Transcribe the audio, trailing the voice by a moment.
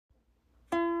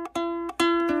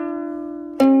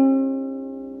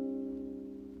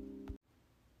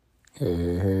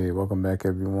Hey, welcome back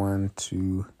everyone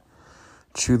to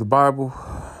Chew the Bible.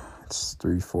 It's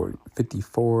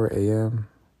 3:54 a.m.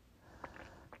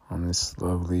 on this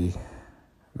lovely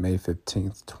May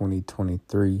 15th,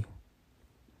 2023.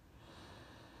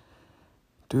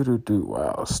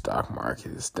 Wow, stock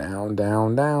market is down. Yeah,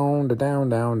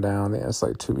 it's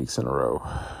like 2 weeks in a row.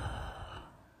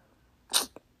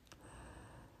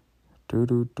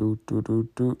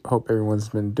 Hope everyone's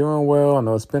been doing well. I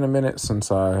know it's been a minute since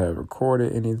I have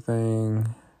recorded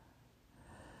anything.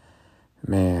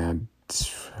 Man,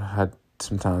 I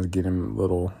sometimes get in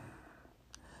little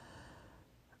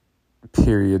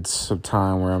periods of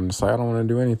time where I'm just like, I don't want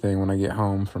to do anything when I get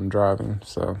home from driving.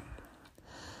 So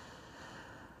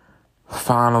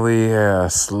finally,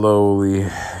 slowly,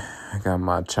 I got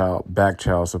my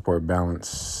child support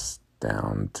balance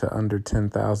down to under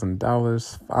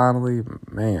 $10,000. Finally,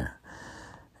 man.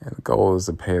 And the goal is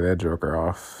to pay that joker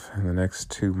off in the next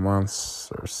 2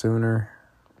 months or sooner.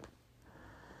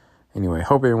 Anyway,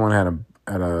 hope everyone had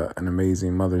an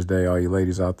amazing Mother's Day. All you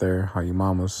ladies out there, all you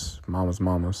mamas. I'm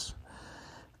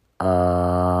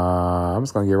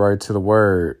just going to get right to the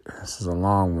word. This is a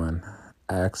long one.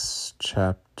 Acts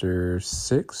chapter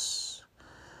 6.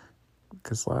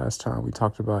 Because last time we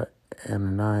talked about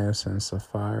Ananias and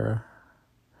Sapphira.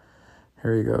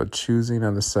 Here we go. Choosing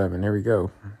of the seven. Here we go.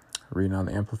 Reading on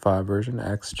the Amplified Version.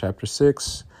 Acts chapter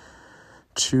 6.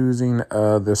 Choosing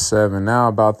of the seven. Now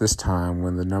about this time,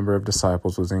 when the number of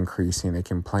disciples was increasing, a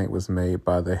complaint was made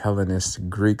by the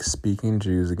Hellenist Greek-speaking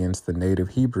Jews against the native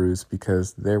Hebrews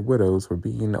because their widows were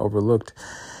being overlooked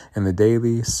in the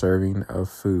daily serving of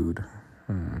food.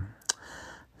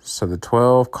 So the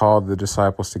 12 called the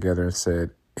disciples together and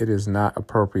said, "It is not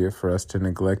appropriate for us to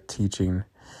neglect teaching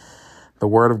the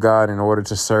word of God in order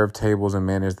to serve tables and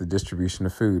manage the distribution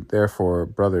of food. Therefore,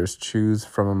 brothers, choose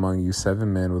from among you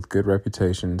 7 men with good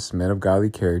reputations, men of godly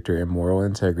character and moral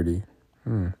integrity,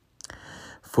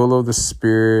 full of the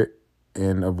Spirit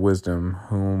and of wisdom,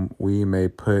 whom we may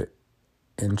put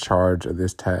in charge of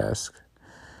this task."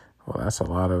 Well, that's a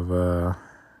lot of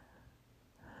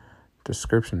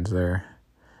descriptions there.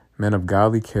 Men of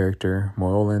godly character,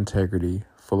 moral integrity,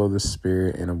 full of the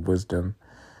Spirit and of wisdom,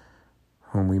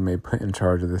 whom we may put in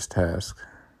charge of this task,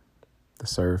 to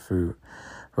serve food.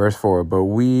 Verse 4, but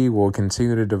we will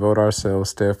continue to devote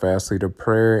ourselves steadfastly to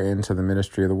prayer and to the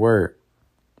ministry of the word.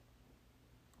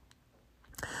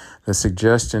 The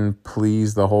suggestion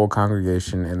pleased the whole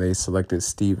congregation, and they selected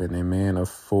Stephen, a man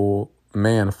full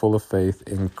of faith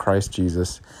in Christ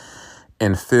Jesus,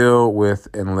 and filled with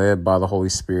and led by the Holy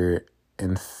Spirit,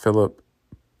 and Philip,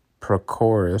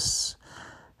 Prochorus,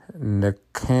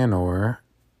 Nicanor,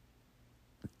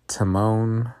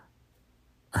 Timon,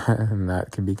 and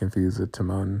that can be confused with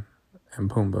Timon and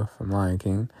Pumbaa from Lion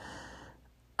King,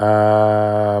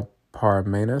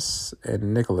 Parmenas,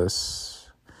 and Nicholas,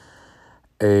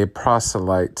 a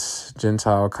proselyte,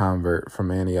 Gentile convert from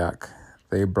Antioch.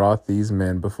 They brought these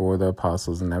men before the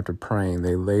apostles, and after praying,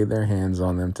 they laid their hands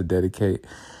on them to dedicate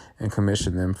and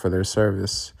commission them for their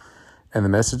service. And the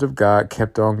message of God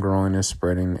kept on growing and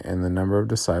spreading, and the number of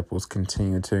disciples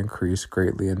continued to increase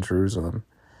greatly in Jerusalem.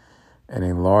 And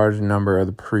a large number of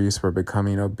the priests were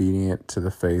becoming obedient to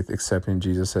the faith, accepting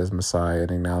Jesus as Messiah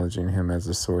and acknowledging him as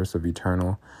the source of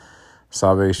eternal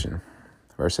salvation.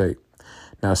 Verse 8.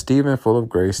 Now Stephen, full of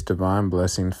grace, divine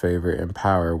blessing, favor, and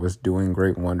power, was doing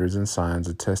great wonders and signs,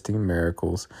 attesting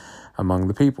miracles among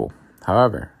the people.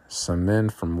 However, some men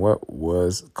from what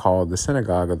was called the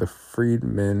synagogue of the freed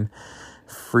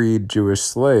Jewish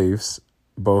slaves,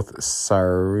 both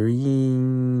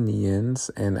Cyrenians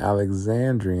and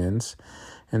Alexandrians,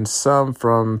 and some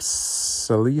from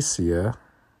Cilicia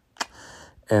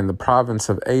and the province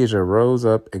of Asia, rose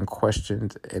up and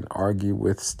questioned and argued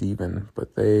with Stephen,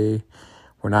 but they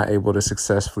were not able to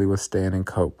successfully withstand and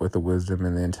cope with the wisdom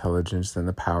and the intelligence and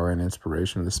the power and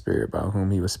inspiration of the Spirit by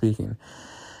whom he was speaking.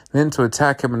 Then, to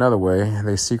attack him another way,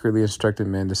 they secretly instructed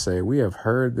men to say, "We have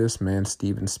heard this man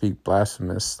Stephen speak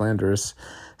blasphemous, slanderous,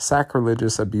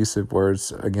 sacrilegious, abusive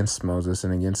words against Moses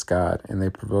and against God." And they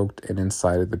provoked and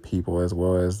incited the people as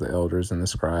well as the elders and the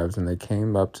scribes. And they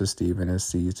came up to Stephen and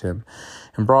seized him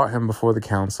and brought him before the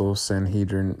council,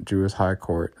 Sanhedrin, Jewish high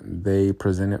court. They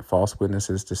presented false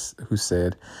witnesses who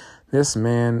said, "This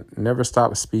man never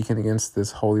stopped speaking against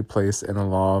this holy place and the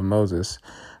law of Moses.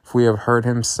 For we have heard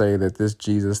him say that this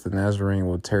Jesus the Nazarene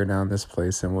will tear down this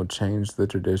place and will change the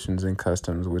traditions and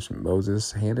customs which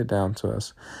Moses handed down to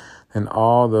us." And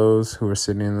all those who were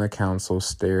sitting in the council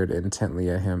stared intently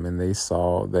at him, and they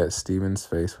saw that Stephen's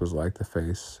face was like the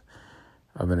face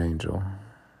of an angel.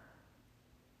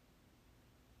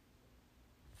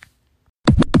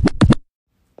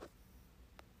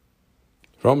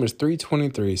 Romans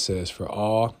 3:23 says, "For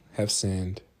all have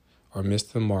sinned or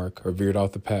missed the mark or veered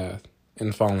off the path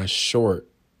and fallen short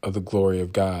of the glory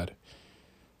of God,"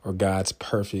 or God's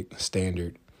perfect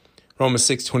standard. Romans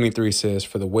 6:23 says,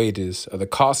 "For the wages of the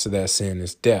cost of that sin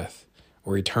is death,"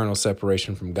 or eternal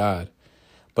separation from God.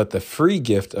 "But the free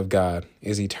gift of God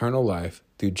is eternal life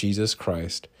through Jesus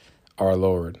Christ, our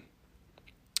Lord."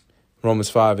 Romans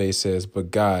 5:8 says,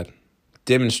 "But God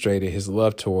demonstrated his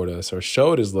love toward us," or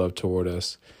showed his love toward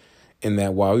us, "in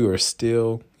that while we were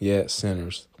still yet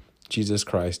sinners, Jesus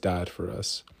Christ died for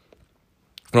us."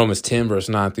 Romans 10 verse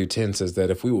 9 through 10 says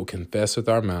that if we will confess with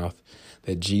our mouth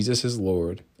that Jesus is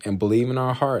Lord and believe in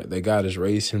our heart that God has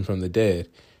raised him from the dead,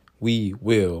 we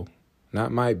will,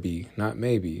 not might be, not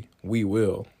maybe, we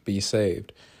will be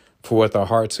saved. For with our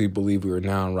hearts we believe we are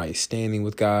now in right standing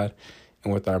with God,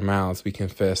 and with our mouths we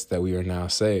confess that we are now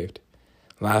saved.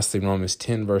 Lastly, Romans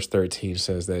 10 verse 13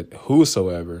 says that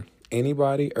whosoever,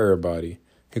 anybody, everybody,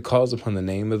 who calls upon the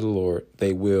name of the Lord,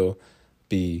 they will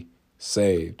be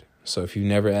saved. So if you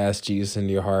never asked Jesus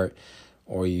into your heart,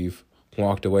 or you've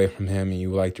walked away from him and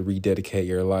you would like to rededicate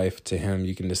your life to him,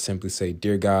 you can just simply say,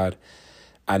 "Dear God,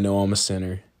 I know I'm a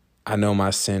sinner. I know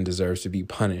my sin deserves to be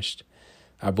punished.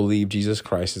 I believe Jesus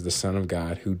Christ is the Son of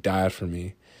God who died for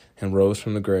me and rose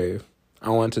from the grave. I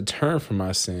want to turn from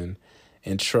my sin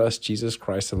and trust Jesus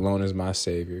Christ alone as my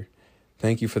Savior.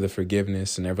 Thank you for the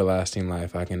forgiveness and everlasting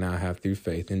life I can now have through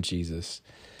faith in Jesus.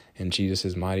 In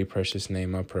Jesus' mighty precious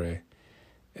name I pray.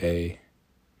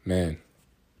 Amen."